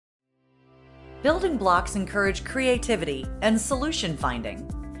Building blocks encourage creativity and solution finding,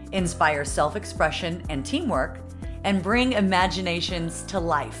 inspire self-expression and teamwork, and bring imaginations to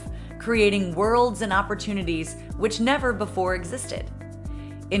life, creating worlds and opportunities which never before existed.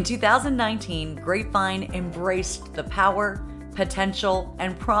 In 2019, Grapevine embraced the power, potential,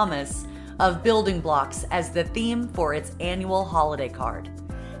 and promise of building blocks as the theme for its annual holiday card.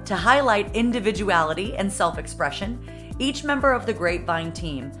 To highlight individuality and self-expression, each member of the Grapevine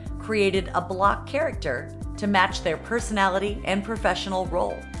team created a block character to match their personality and professional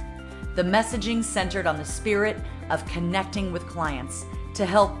role. The messaging centered on the spirit of connecting with clients to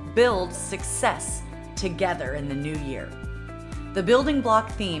help build success together in the new year. The building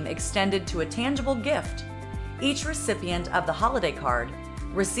block theme extended to a tangible gift. Each recipient of the holiday card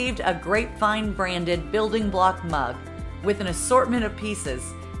received a Grapevine branded building block mug with an assortment of pieces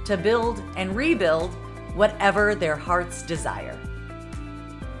to build and rebuild whatever their hearts desire.